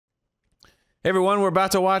Hey everyone, we're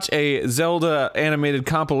about to watch a Zelda animated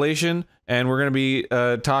compilation, and we're going to be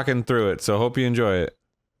talking through it, so hope you enjoy it.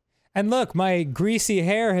 And look, my greasy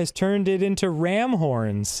hair has turned it into ram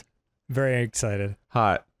horns. Very excited.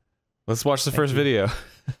 Hot. Let's watch the first video.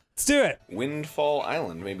 Let's do it! Windfall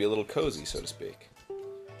Island may be a little cozy, so to speak.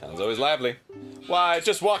 Sounds always lively. Why,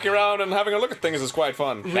 just walking around and having a look at things is quite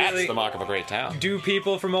fun. Really? That's the mark of a great town. Do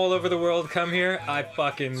people from all over the world come here? I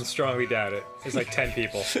fucking strongly doubt it. There's like 10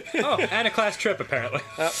 people. Oh, and a class trip, apparently.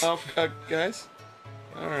 Guys?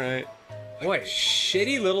 Alright. Boy,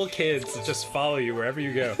 shitty little kids that just follow you wherever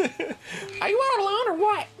you go. Are you out alone or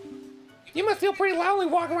what? You must feel pretty lonely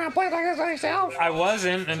walking around playing like this by yourself. I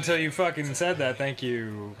wasn't until you fucking said that, thank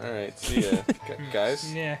you. Alright, see ya.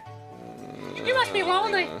 Guys? Yeah. You must be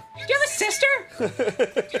lonely. Do you have a sister? Do you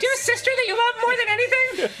have a sister that you love more than anything?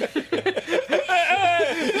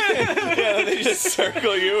 Yeah, they just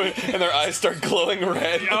circle you and their eyes start glowing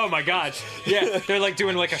red. Oh my god. Yeah, they're like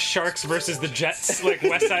doing like a Sharks versus the Jets, like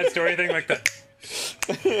West Side Story thing, like that.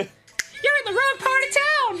 You're in the wrong part of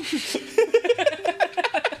town.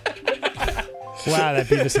 Wow, that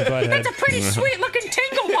Beavis and Butthead. That's a pretty sweet looking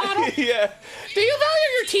tingle bottle. Yeah. Do you value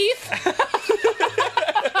your teeth?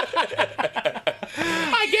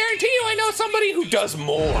 I guarantee you I know somebody who does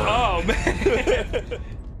more. Oh man.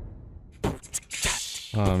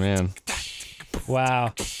 Oh man.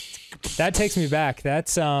 Wow. That takes me back.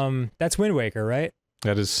 That's Wind Waker, right?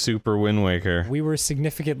 That is super Wind Waker. We were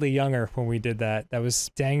significantly younger when we did that. That was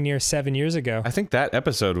dang near 7 years ago. I think that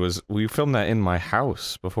episode was, we filmed that in my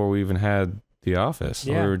house before we even had the office.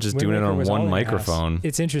 Yeah, We were just Wind doing it Waker on was all one in the house. microphone.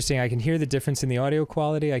 It's interesting. I can hear the difference in the audio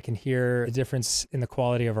quality. I can hear the difference in the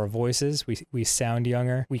quality of our voices. We sound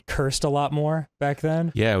younger. We cursed a lot more back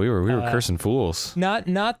then. Yeah, we were cursing fools. Not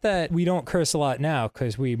that we don't curse a lot now,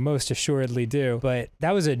 because we most assuredly do, but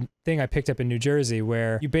that was a thing I picked up in New Jersey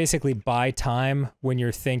where you basically buy time when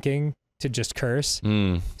you're thinking to just curse.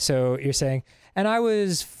 So you're saying, and I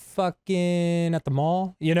was fucking at the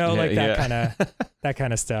mall, you know, like that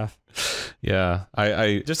kind of stuff. Yeah,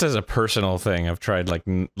 I just as a personal thing, I've tried like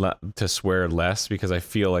to swear less because I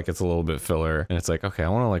feel like it's a little bit filler, and it's like, okay, I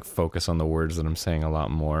want to like focus on the words that I'm saying a lot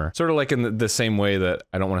more. Sort of like in the same way that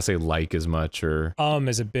I don't want to say like as much, or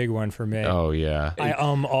Is a big one for me. Oh yeah, I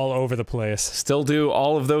all over the place. Still do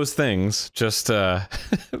all of those things, just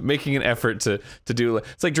making an effort to do.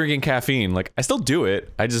 It's like drinking caffeine. Like I still do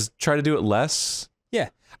it, I just try to do it less. Yeah,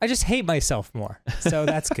 I just hate myself more, so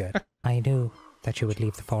that's good. I knew that you would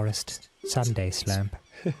leave the forest someday, Slurp.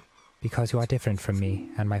 Because you are different from me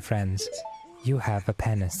and my friends. You have a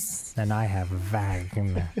penis, and I have a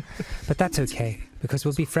vagina. But that's okay, because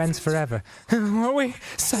we'll be friends forever. Won't we?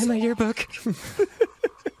 Sign my yearbook.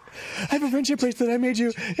 I have a friendship bracelet I made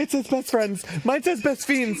you. It says best friends. Mine says best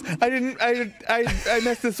fiends. I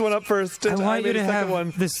messed this one up first. I want you made to a second have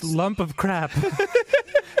one. this lump of crap.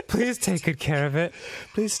 Please take good care of it.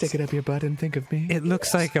 Please stick it up your butt and think of me. It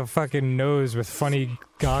looks like a fucking nose with funny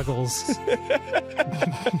goggles.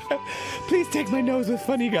 Please take my nose with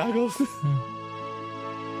funny goggles.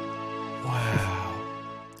 Wow.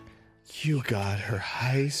 You got her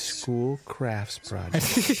high school crafts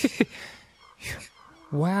project.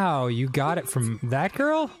 Wow, you got it from that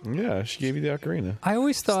girl? Yeah, she gave you the ocarina. I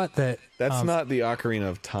always thought that... That's not the Ocarina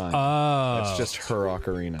of Time. Oh. That's just her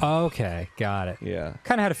ocarina. Okay, got it. Yeah.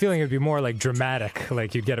 Kind of had a feeling it'd be more like dramatic,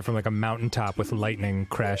 like you'd get it from like a mountaintop with lightning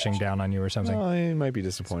crashing down on you or something. Well, I might be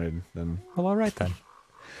disappointed then. Well, all right then.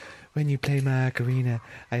 When you play my ocarina,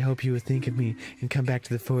 I hope you will think of me and come back to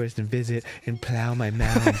the forest and visit and plow my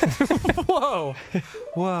mound. Whoa!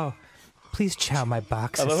 Whoa. Please chow my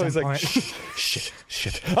box I at love how some he's like, point.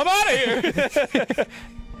 shit. I'm out of here!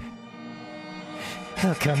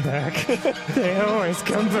 He'll come back. They always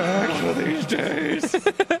come back. One of these days.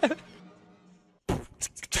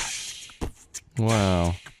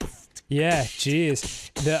 Wow. Yeah,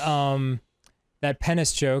 jeez. The that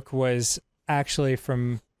penis joke was actually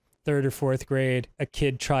from 3rd or 4th grade. A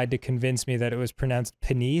kid tried to convince me that it was pronounced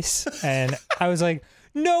penis, and I was like,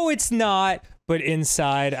 no, it's not. But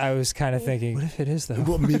inside, I was kind of thinking, what if it is, though?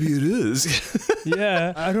 Well, maybe it is.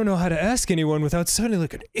 Yeah, I don't know how to ask anyone without sounding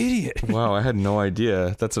like an idiot. Wow, I had no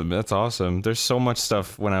idea. That's awesome. There's so much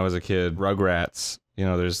stuff when I was a kid. Rugrats. You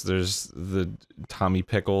know, there's the Tommy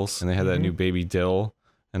Pickles, and they had that new Baby Dill.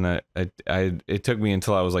 And it took me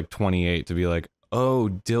until I was like 28 to be like, oh,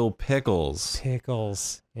 Dill Pickles.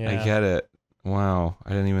 Pickles. Yeah. I get it. Wow,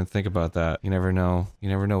 I didn't even think about that. You never know. You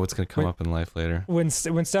never know what's gonna come up in life later. When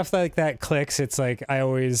stuff like that clicks, it's like I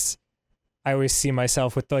always see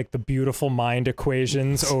myself with like the beautiful mind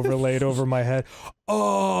equations overlaid over my head.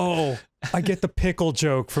 Oh, I get the pickle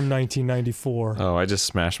joke from 1994. Oh, I just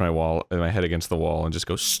smash my head against the wall and just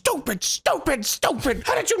go, stupid, stupid, stupid!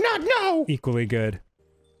 How did you not know? Equally good.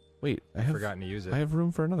 Wait, I have Forgotten to use it. I have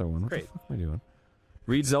room for another one. What Great. the fuck am I doing?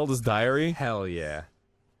 Read Zelda's diary? Hell yeah.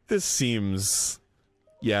 This seems...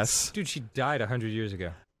 Yes. Dude, she died 100 years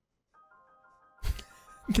ago.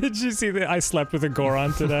 Did you see that I slept with a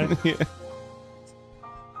Goron today? Yeah.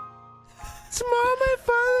 Tomorrow my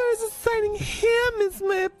father is assigning him as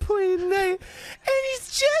my appointed knight, and he's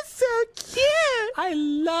just so cute! I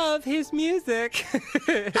love his music.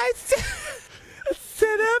 I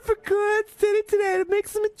set out for Goron City today to make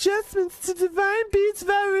some adjustments to Divine Beast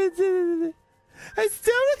Valorant. I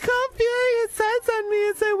still recall feeling his sights on me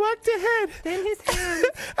as I walked ahead. Then his hands.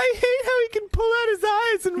 I hate how he can pull out his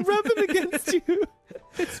eyes and rub them against you.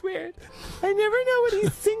 It's weird. I never know what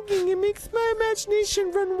he's thinking. It makes my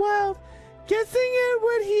imagination run wild. Guessing at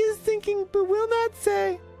what he is thinking, but will not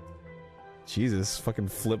say. Jesus, fucking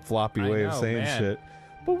flip-floppy way of know, saying man. shit.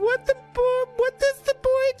 But what does the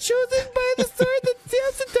boy chosen by the sword that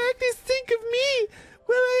sails the darkness think of me?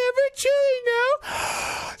 Will I ever truly know?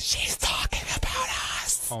 She's talking about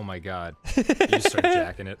us. Oh my god. You just start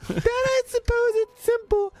jacking it. That I suppose it's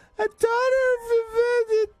simple. A daughter of...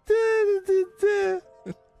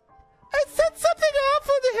 I said something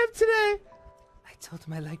awful to him today. I told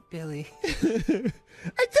him I like Billy. I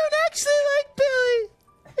don't actually like Billy.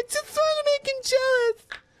 I just want to make him jealous.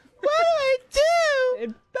 What do I do?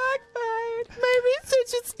 It backfired. My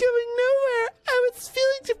research is going nowhere. I was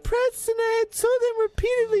feeling depressed and I had told him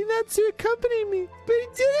repeatedly not to accompany me. But he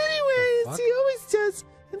did anyway, as he always does.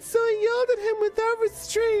 And so I yelled at him without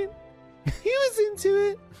restraint. He was into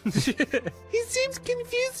it. He seems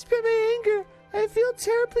confused by my anger. I feel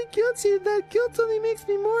terribly guilty, and that guilt only makes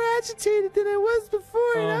me more agitated than I was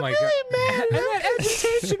before. And I'm really mad. And that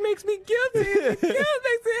agitation makes me guilty. And the guilt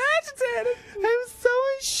makes me agitated. I'm so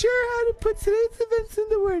unsure how to put today's events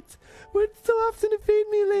into words. Words so often evade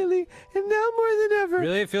me lately, and now more than ever.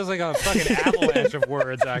 Really? It feels like a fucking avalanche of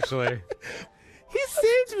words, actually. He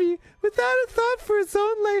saved me. Without a thought for his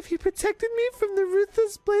own life, he protected me from the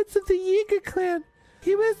ruthless blades of the Yiga clan.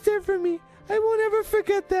 He was there for me. I won't ever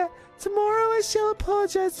forget that. Tomorrow I shall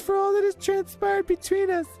apologize for all that has transpired between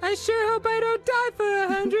us. I sure hope I don't die for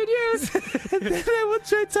 100 years. And then I will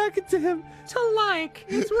try talking to him. To like.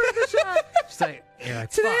 It's worth a shot. She's like, you're like,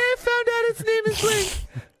 Today I found out his name is Link.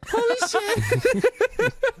 Holy shit.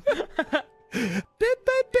 Bit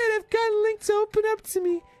by bit I've gotten Link to open up to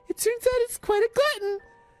me. It turns out he's quite a glutton.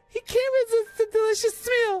 He can't resist the delicious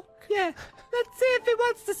meal. Yeah. Let's see if he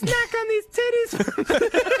wants to snack on these titties.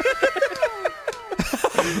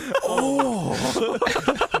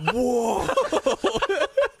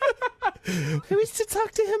 I wish to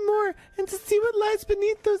talk to him more and to see what lies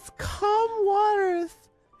beneath those calm waters.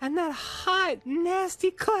 And that hot,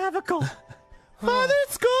 nasty clavicle. Father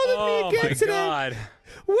scolded me again my today. god.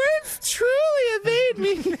 Words truly evade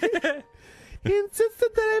me. He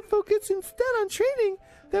insisted that I focus instead on training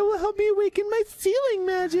that will help me awaken my sealing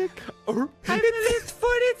magic. I released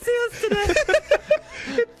 40 seals today.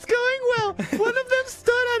 It's going well. One of them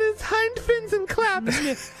stood on his hind fins and clapped.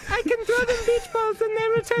 I can throw them beach balls and they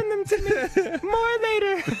return them to me. More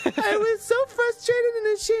later. I was so frustrated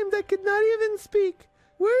and ashamed I could not even speak.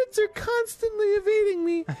 Words are constantly evading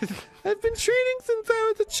me. I've been training since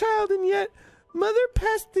I was a child, and yet Mother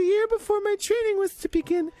passed the year before my training was to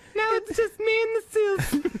begin. Now it's just me and the seals.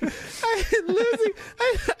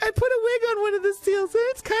 I put a wig on one of the seals, and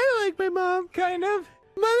it's kind of like my mom. Kind of.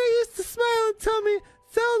 Mother used to smile and tell me,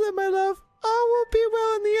 Zelda, my love, all will be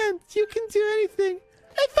well in the end. You can do anything.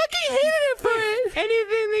 I fucking hated her for it.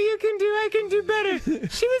 Anything that you can do, I can do better.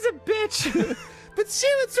 She was a bitch. But she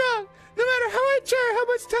was wrong. No matter how I try, how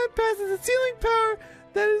much time passes, the sealing power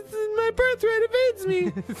that is in my birthright evades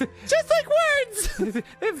me. Just like words.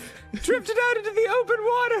 They've drifted out into the open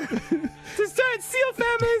water to start seal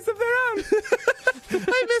families of their own.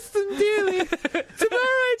 I miss them dearly.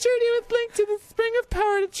 Tomorrow I journey with Link to the Spring of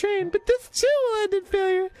Power to train, but this too will end in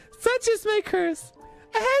failure. Such is my curse.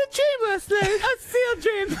 I had a dream last night. A seal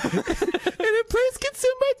dream. In a place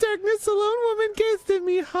consumed by darkness, a lone woman gazed at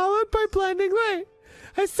me, hollowed by blinding light.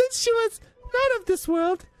 I sensed she was not of this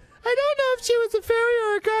world. I don't know if she was a fairy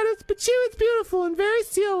or a goddess, but she was beautiful and very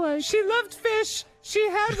seal-like. She loved fish. She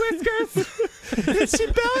had whiskers. And she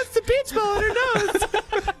balanced a beach ball on her nose.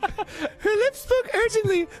 Her lips spoke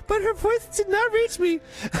urgently, but her voice did not reach me.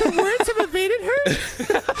 Her words have evaded her?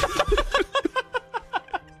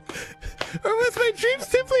 Or was my dream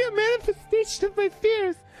simply a manifestation of my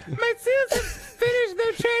fears? My seals have finish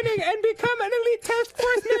their training and become an elite task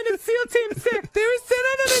force man in SEAL Team 6. They were sent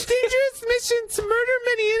out on a dangerous mission to murder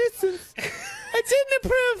many innocents. I didn't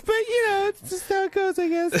approve, but you know, it's just how it goes, I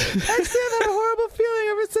guess. Actually, I've had a horrible feeling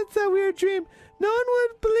ever since that weird dream. No one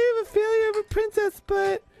would believe a failure of a princess,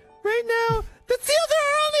 but right now, the SEALs are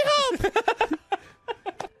our only hope!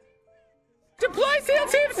 Deploy SEAL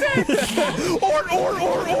Team 6! Or.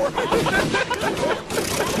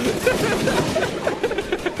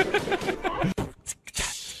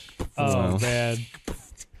 Oh, man.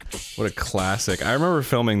 What a classic. I remember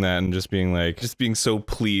filming that and just being so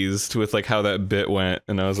pleased with like how that bit went,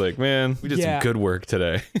 and I was like, man, we did some good work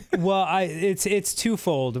today. Well, it's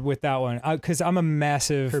twofold with that one, because I'm a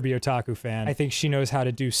massive Kirby Otaku fan. I think she knows how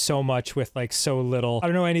to do so much with like so little. I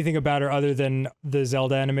don't know anything about her other than the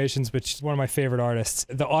Zelda animations, but she's one of my favorite artists.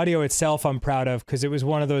 The audio itself I'm proud of, because it was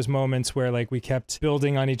one of those moments where like we kept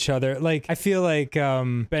building on each other. Like I feel like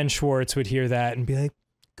Ben Schwartz would hear that and be like,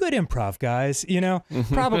 good improv, guys, you know?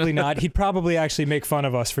 Probably not. He'd probably actually make fun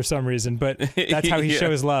of us for some reason, but that's how he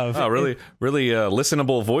shows love. Oh, really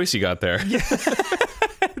listenable voice you got there. Yeah.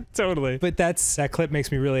 Totally. But that clip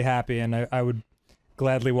makes me really happy, and I would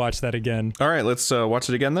gladly watch that again. All right, let's watch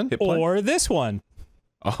it again then. Hit play. Or this one.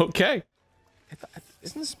 Okay.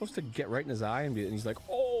 Isn't this supposed to get right in his eye and he's like,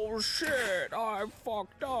 oh shit, I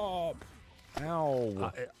fucked up.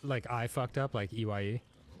 Ow. Like I fucked up, like EYE.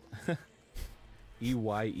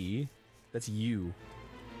 EYE? That's you.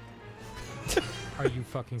 Are you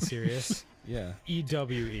fucking serious? Yeah.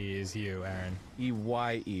 EWE is you, Aaron.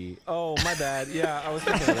 EYE. Oh, my bad. Yeah, I was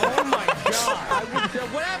thinking of that. Oh my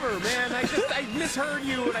god. Whatever, man. I misheard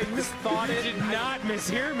you and I misthought it. You did not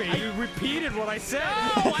mishear me. You repeated what I said.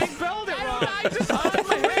 No, I spelled it wrong. I just I'm a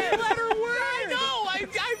letter word. I know. I'm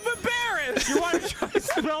embarrassed. You want to try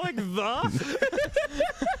spelling the?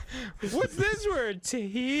 What's this word?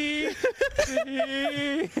 Tee.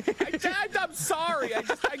 I'm sorry.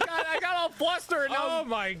 I got all flustered. Oh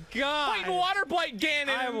my god. Fighting water blight Ganon.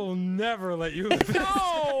 I will never let you live.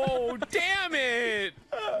 No, damn it.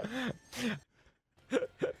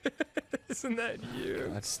 Isn't that you?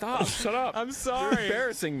 God, stop. Shut up. I'm sorry. You're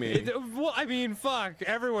embarrassing me. Well, I mean, fuck.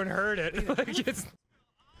 Everyone heard it. Like,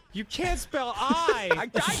 you can't spell I. I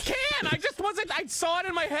can. I just wasn't. I saw it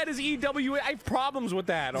in my head as EWA. I have problems with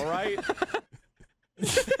that. All right.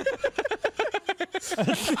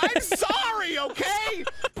 I'm sorry. Okay.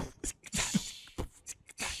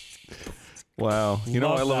 Wow. You know,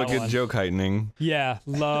 I love a good joke heightening. Yeah,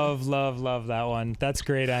 love that one. That's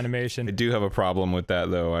great animation. I do have a problem with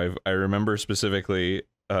that though. I remember specifically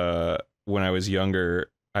when I was younger,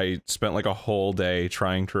 I spent like a whole day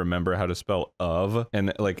trying to remember how to spell of,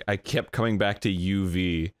 and like I kept coming back to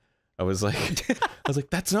UV. I was like,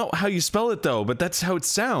 that's not how you spell it though, but that's how it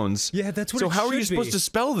sounds. Yeah, that's what. So it how should are you supposed to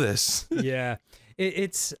spell this? Yeah,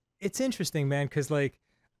 it's interesting, man, because like,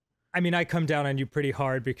 I mean, I come down on you pretty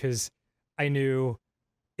hard because I knew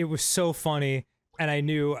it was so funny, and I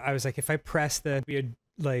knew I was like, if I press that, be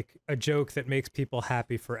a joke that makes people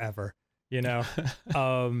happy forever, you know.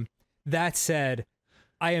 That said,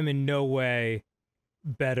 I am in no way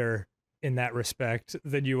better in that respect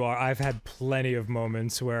than you are. I've had plenty of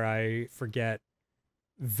moments where I forget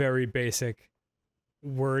very basic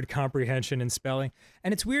word comprehension and spelling.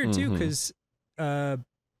 And it's weird too, because,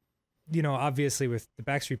 you know, obviously with the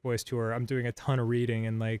Backstreet Boys tour, I'm doing a ton of reading,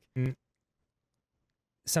 and like,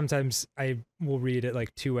 sometimes I will read at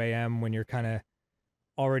like 2 a.m. when you're kind of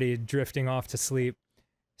already drifting off to sleep.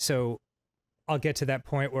 So I'll get to that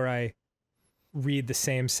point where I read the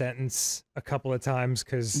same sentence a couple of times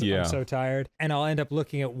because I'm so tired, and I'll end up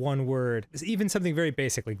looking at one word, even something very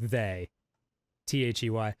basic like they,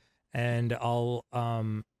 THEY, and I'll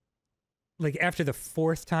like after the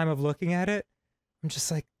fourth time of looking at it, I'm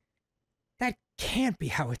just like, that can't be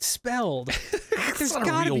how it's spelled. There's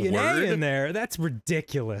gotta be an A in there. That's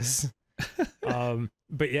ridiculous.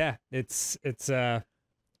 But yeah, it's a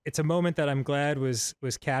moment that I'm glad was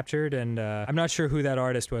captured, and I'm not sure who that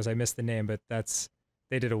artist was. I missed the name, but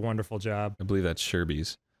they did a wonderful job. I believe that's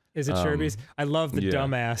Sherby's. Is it Sherby's? I love the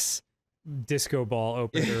dumbass disco ball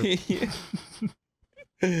opener.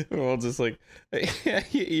 We're all just like,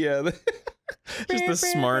 yeah. Just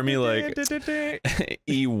the smarmy like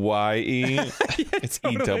EYE. It's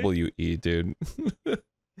EWE, dude.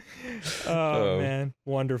 Oh man,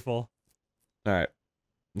 wonderful. All right,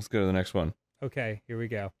 let's go to the next one. Okay, here we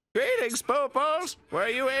go. Greetings, Pooples. Were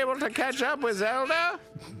you able to catch up with Zelda?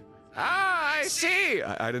 Ah, I see.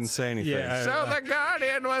 I didn't say anything. Yeah, So the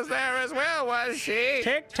Guardian was there as well, was she?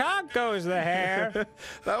 TikTok goes the hair.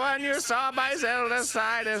 The one you saw by Zelda's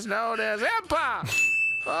side is known as Impa.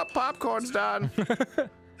 Oh, popcorn's done.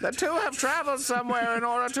 The two have traveled somewhere in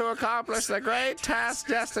order to accomplish the great task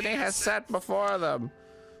destiny has set before them.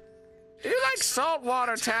 Do you like salt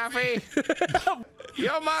water, Taffy?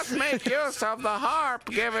 You must make use of the harp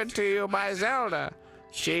given to you by Zelda.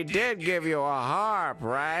 She did give you a harp,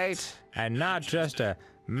 right? And not just a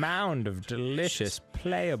mound of delicious,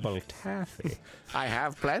 playable taffy. I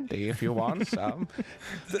have plenty if you want some.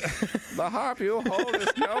 The harp you hold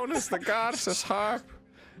is known as the goddess's harp.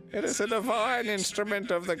 It is a divine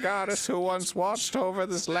instrument of the goddess who once watched over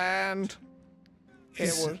this land.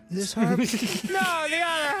 This harp? No, the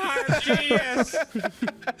other harp, genius!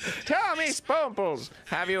 Tell me, Spoomples,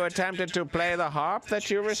 have you attempted to play the harp that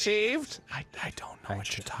you received? I don't know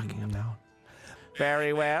what you're talking about.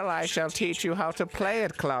 Very well, I shall teach you how to play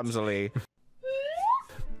it clumsily.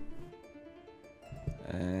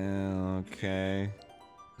 Okay.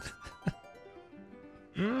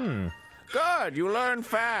 Good, you learn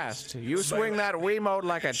fast. You swing that Wiimote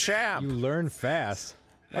like a champ. You learn fast.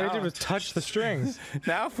 All I did was touch the strings.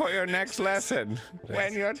 Now for your next lesson.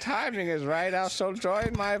 When your timing is right, I shall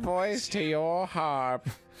join my voice to your harp.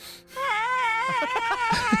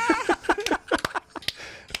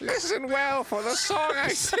 Listen well for the song I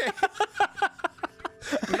sing.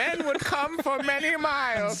 Men would come for many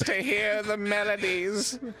miles to hear the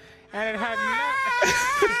melodies. And it had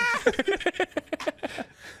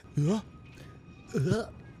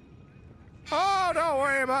Oh, don't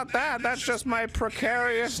worry about that. That's just my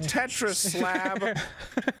precarious Tetris slab.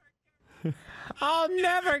 I'll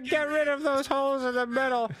never get rid of those holes in the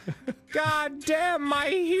middle. God damn my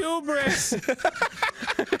hubris.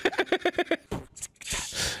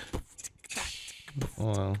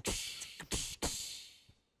 Well,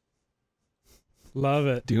 Love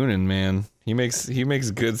it. Doonin, man, he makes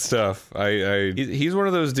good stuff. He's one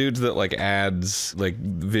of those dudes that like adds like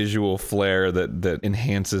visual flair that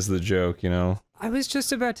enhances the joke, you know. I was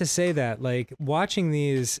just about to say that, like, watching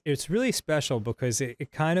these, it's really special because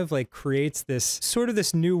it kind of like creates this sort of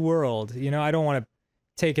this new world. You know, I don't want to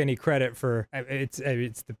take any credit for it's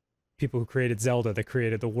the people who created Zelda that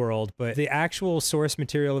created the world, but the actual source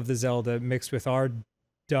material of the Zelda mixed with our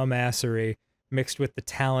dumbassery, mixed with the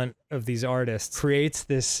talent of these artists, creates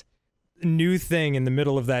this new thing in the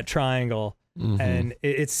middle of that triangle. And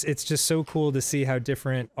it's just so cool to see how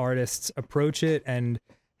different artists approach it and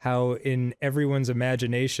how in everyone's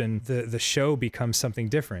imagination the show becomes something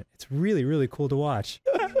different. It's really, really cool to watch.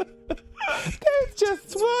 There's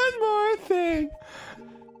just one more thing.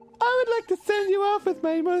 I would like to send you off with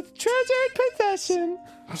my most treasured possession.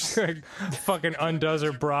 Like, fucking undoes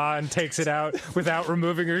her bra and takes it out without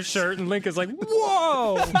removing her shirt, and Link is like,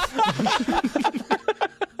 whoa!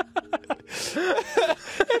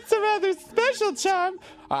 It's a rather special charm.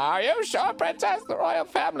 Are you sure, Princess? The royal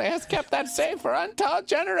family has kept that safe for untold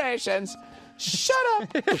generations. Shut up!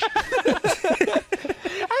 I'm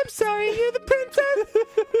sorry, you're the princess?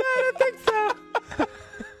 No, I don't think so.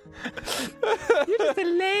 You're just a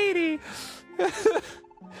lady.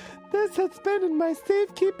 This has been in my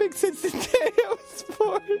safekeeping since the day I was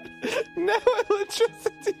born. No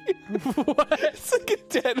electricity. What? It's like a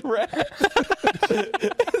dead rat. and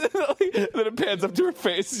then it pans up to her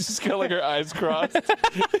face. It's just got like her eyes crossed.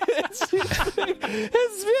 It's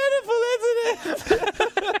beautiful, isn't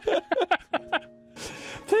it?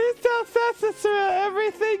 Please tell Cecil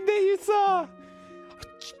everything that you saw.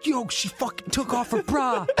 Yo, she fucking took off her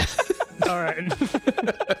bra. All right.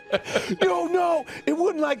 Yo, no, it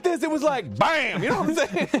wasn't like this. It was like, bam! You know what I'm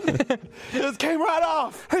saying? It just came right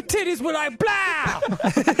off. Her titties were like, blah!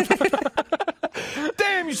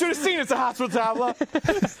 Damn, you should have seen it, the hospital traveler.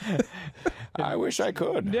 I wish I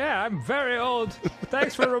could. Yeah, I'm very old.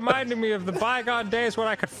 Thanks for reminding me of the bygone days when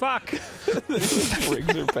I could fuck.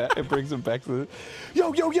 It brings him back to the...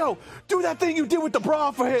 Yo, do that thing you did with the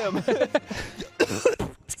bra for him.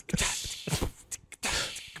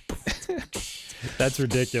 That's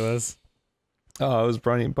ridiculous. Oh, it was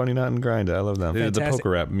Bunny Knot and Grind. I love them. They did the Fantastic.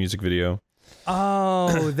 poker rap music video.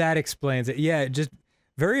 Oh, that explains it. Yeah, just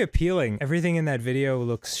very appealing. Everything in that video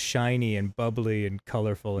looks shiny and bubbly and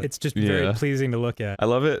colorful. It's just very pleasing to look at. I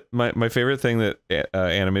love it. My favorite thing that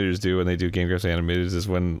animators do when they do Game Grumps Animations is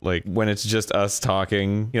when it's just us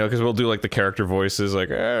talking, you know, because we'll do like the character voices, like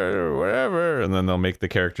whatever, and then they'll make the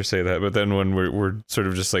character say that. But then when we're sort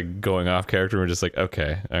of just like going off character, we're just like,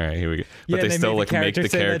 okay, all right, here we go. But Yeah, they still like make the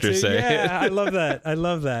character say it. Yeah, I love that. I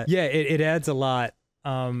love that. Yeah, it adds a lot.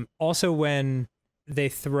 Also when they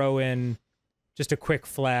throw in just a quick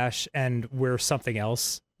flash and we're something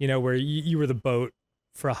else, you know, where you were the boat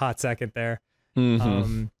for a hot second there.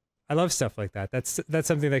 I love stuff like that. That's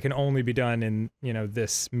something that can only be done in, you know,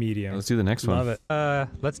 this medium. Let's do the next one. Love it.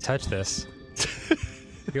 Let's touch this.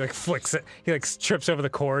 He like flicks it. He like trips over the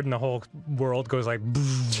cord, and the whole world goes like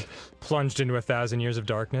plunged into 1,000 years of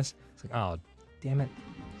darkness. It's like, oh, damn it!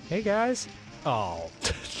 Hey guys. Oh.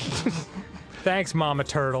 Thanks, Mama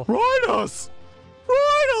Turtle. Ride us!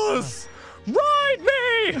 Ride us! Ride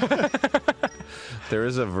me! There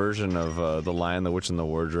is a version of The Lion, the Witch, and the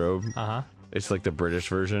Wardrobe. Uh-huh. It's like the British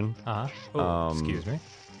version. Uh-huh. Oh, excuse me.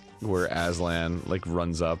 Where Aslan, like,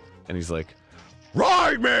 runs up, and he's like,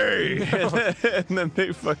 ride me! And then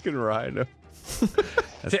they fucking ride him.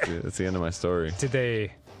 That's the end of my story. Did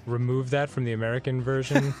they remove that from the American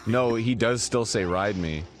version? No, he does still say ride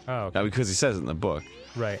me. Oh, okay. Now, because he says it in the book.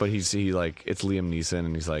 Right. But he like, it's Liam Neeson,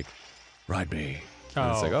 and he's like, ride me.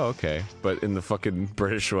 And it's like, oh, okay. But in the fucking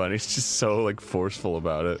British one, he's just so, like, forceful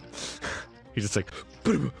about it. He's just like,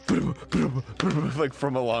 like,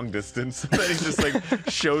 from a long distance. And then he just, like,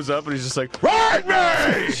 shows up, and he's just like, ride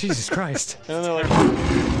me! Jesus Christ. And then they're like,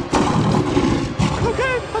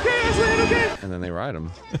 okay, Aslan, okay. and then they ride him.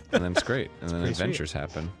 And then it's great. And then adventures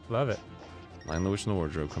happen. Love it. Lion, the Witch, and the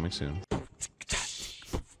Wardrobe coming soon.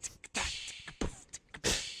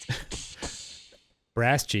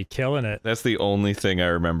 Brass G killing it. That's the only thing I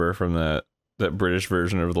remember from that British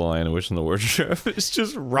version of The Lion, the Witch, and the Wardrobe. It's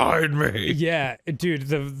just ride me. Yeah, dude.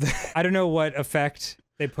 I don't know what effect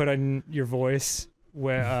they put on your voice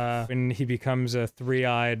when he becomes a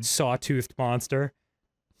three-eyed, saw-toothed monster.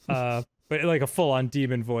 But like a full-on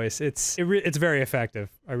demon voice. It's very effective.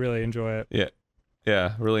 I really enjoy it. Yeah.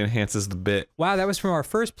 Yeah, really enhances the bit. Wow, that was from our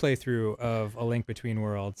first playthrough of A Link Between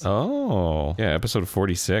Worlds. Oh. Yeah, episode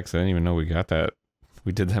 46. I didn't even know we got that.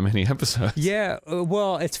 We did that many episodes. Yeah,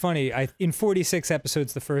 well, it's funny. In 46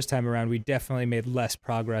 episodes the first time around, we definitely made less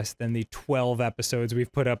progress than the 12 episodes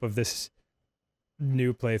we've put up of this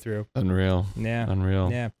new playthrough. Unreal. Yeah.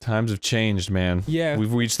 Unreal. Yeah. Times have changed, man. Yeah.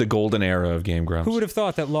 We've reached the golden era of Game Grumps. Who would have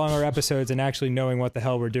thought that longer episodes and actually knowing what the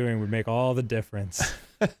hell we're doing would make all the difference?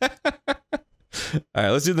 All right,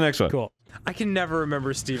 let's do the next one. Cool. I can never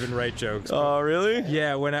remember Stephen Wright jokes. Oh, really?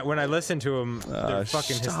 Yeah, when I listen to them, they're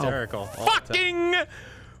fucking hysterical. Fucking!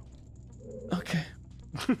 Okay.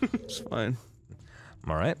 It's fine.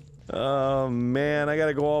 All right. Oh, man, I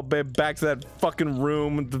gotta go all back to that fucking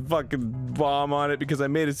room with the fucking bomb on it because I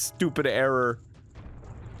made a stupid error.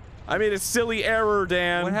 I made a silly error,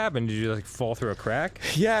 Dan. What happened? Did you like fall through a crack?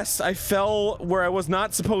 Yes, I fell where I was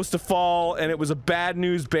not supposed to fall, and it was a bad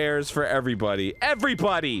news bears for everybody.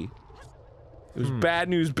 Everybody! It was bad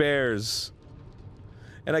news bears.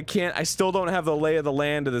 And I still don't have the lay of the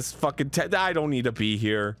land of this fucking I don't need to be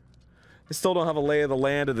here. I still don't have a lay of the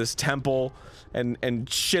land of this temple, and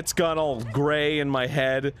shit's gone all gray in my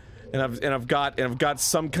head, and I've got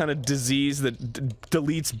some kind of disease that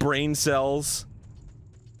deletes brain cells.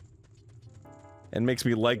 And makes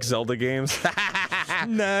me like Zelda games.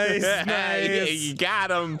 Nice, nice. You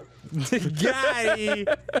got him. Guy.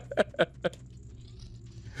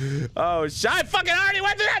 Oh, shit. I fucking already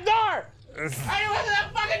went through that door! I already went through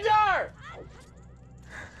that fucking door!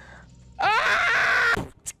 Ah!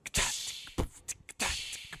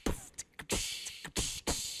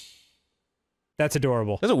 That's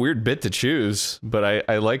adorable. That's a weird bit to choose, but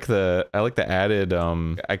I like the added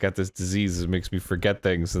I got this disease that makes me forget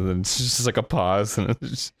things, and then it's just like a pause, and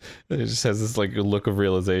it just has this like look of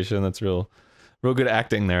realization. That's real good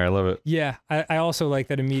acting there. I love it. Yeah, I also like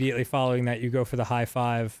that immediately following that you go for the high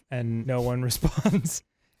five and no one responds.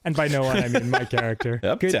 And by no one I mean my character.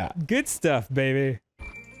 Good stuff, baby.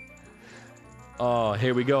 Oh,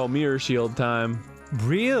 here we go. Mirror shield time.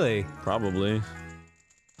 Really? Probably.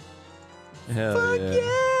 Hell Fuck yeah!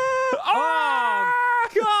 Oh,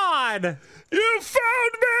 God! You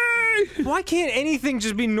found me! Why can't anything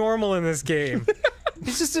just be normal in this game?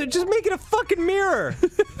 It's just make it a fucking mirror.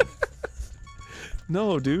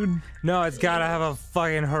 No, dude. No, it's gotta have a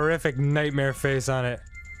fucking horrific nightmare face on it.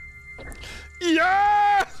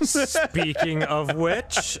 Yeah! Speaking of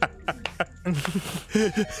which...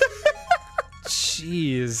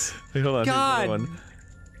 Jeez. Wait, hold on. God! Here's another one.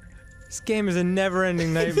 This game is a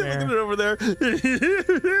never-ending nightmare. Look at it over there.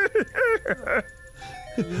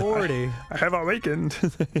 Lordy. I have awakened.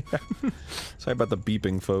 Sorry about the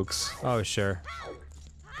beeping, folks. Oh, sure.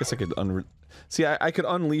 Guess I could see. I could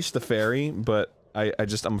unleash the fairy, but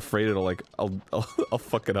I'm afraid it'll like I'll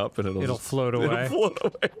fuck it up and it'll float away. It'll float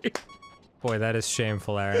away. Boy, that is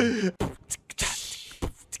shameful, Aaron.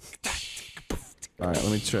 All right,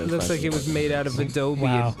 let me try. Looks like it was made out of Adobe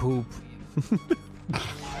and poop.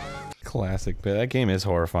 Classic, but that game is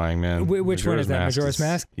horrifying, man. Which one is that? Majora's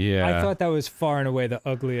Mask? Yeah. I thought that was far and away the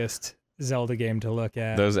ugliest Zelda game to look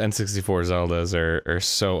at. Those N64 Zeldas are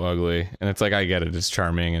so ugly, and it's like I get it, it's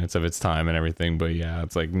charming and it's of its time and everything, but yeah,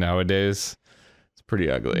 it's like nowadays, it's pretty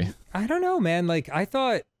ugly. I don't know, man. Like, I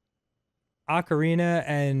thought Ocarina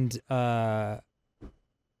and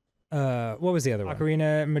what was the other one?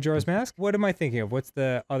 Ocarina and Majora's Mask? What am I thinking of? What's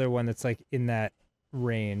the other one that's like in that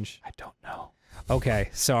range? I don't know. Okay,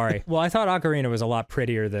 sorry. Well, I thought Ocarina was a lot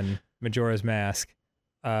prettier than Majora's Mask.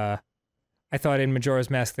 I thought in Majora's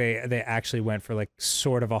Mask they actually went for like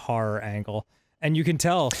sort of a horror angle, and you can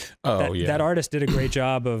tell that artist did a great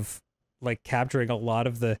job of like capturing a lot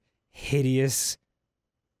of the hideous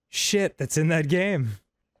shit that's in that game.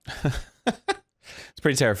 It's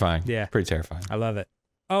pretty terrifying. Yeah, pretty terrifying. I love it.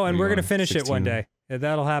 Oh, and we're gonna finish it one day.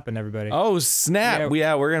 That'll happen, everybody. Oh snap!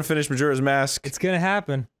 Yeah, we're gonna finish Majora's Mask. It's gonna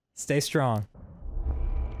happen. Stay strong.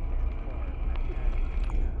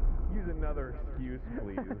 Use another excuse,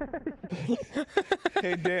 please.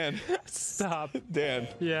 Hey Dan. Stop. Dan.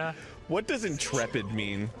 Yeah. What does intrepid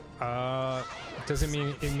mean? Does it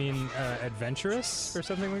mean adventurous or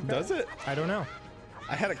something like that? Does it? I don't know.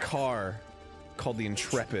 I had a car called the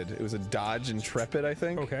Intrepid. It was a Dodge Intrepid, I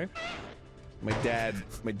think. Okay. My dad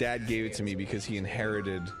gave it to me because he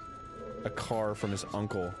inherited a car from his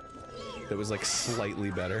uncle that was like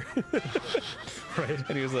slightly better. Right.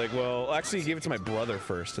 And he was like, well, actually he gave it to my brother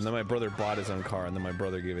first, and then my brother bought his own car, and then my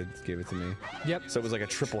brother gave it to me. Yep. So it was like a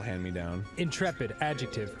triple hand-me-down. Intrepid,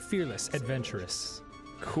 adjective, fearless, adventurous.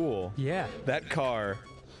 Cool. Yeah. That car,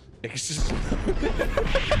 it's just...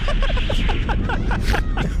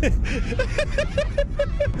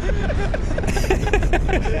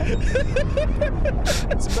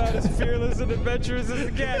 It's about as fearless and adventurous as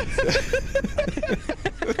it gets.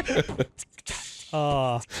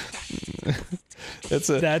 Oh. That's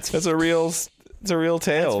a real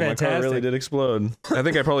tale. My car really did explode. I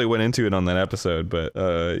think I probably went into it on that episode, but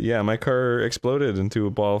yeah, my car exploded into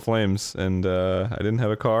a ball of flames, and I didn't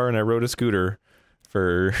have a car, and I rode a scooter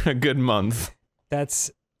for a good month.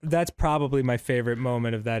 That's probably my favorite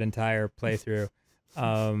moment of that entire playthrough.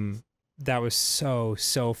 That was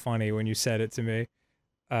so funny when you said it to me.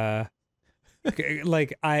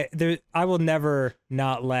 Like I will never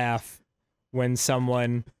not laugh when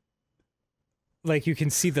someone, like, you can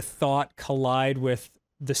see the thought collide with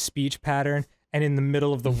the speech pattern, and in the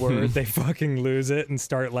middle of the word they fucking lose it and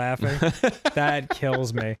start laughing. That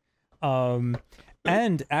kills me.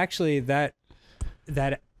 And actually that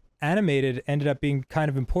animated ended up being kind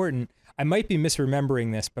of important. I might be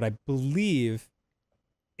misremembering this, but I believe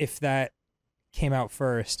if that came out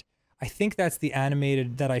first, I think that's the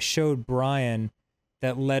animated that I showed Brian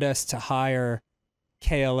that led us to hire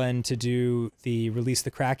KLN to do the Release the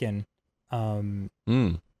Kraken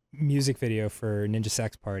music video for Ninja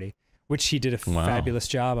Sex Party, which he did a fabulous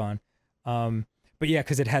job on. But yeah,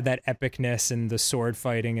 because it had that epicness and the sword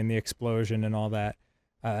fighting and the explosion and all that.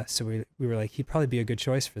 So we were like, he'd probably be a good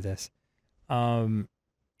choice for this.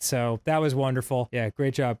 So that was wonderful. Yeah,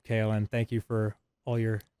 great job, KLN. Thank you for all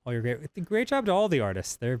your great job to all the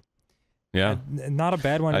artists. They're not a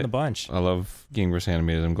bad one in the bunch. I love Game Grumps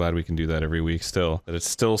Animated. I'm glad we can do that every week still. That it's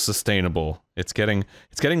still sustainable. It's getting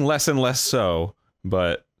less and less so,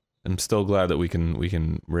 but I'm still glad that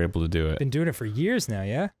we're able to do it. Been doing it for years now,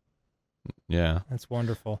 yeah? Yeah. That's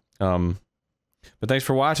wonderful. But thanks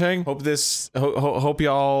for watching. Hope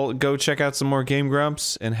y'all go check out some more Game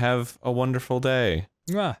Grumps and have a wonderful day.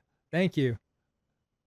 Thank you.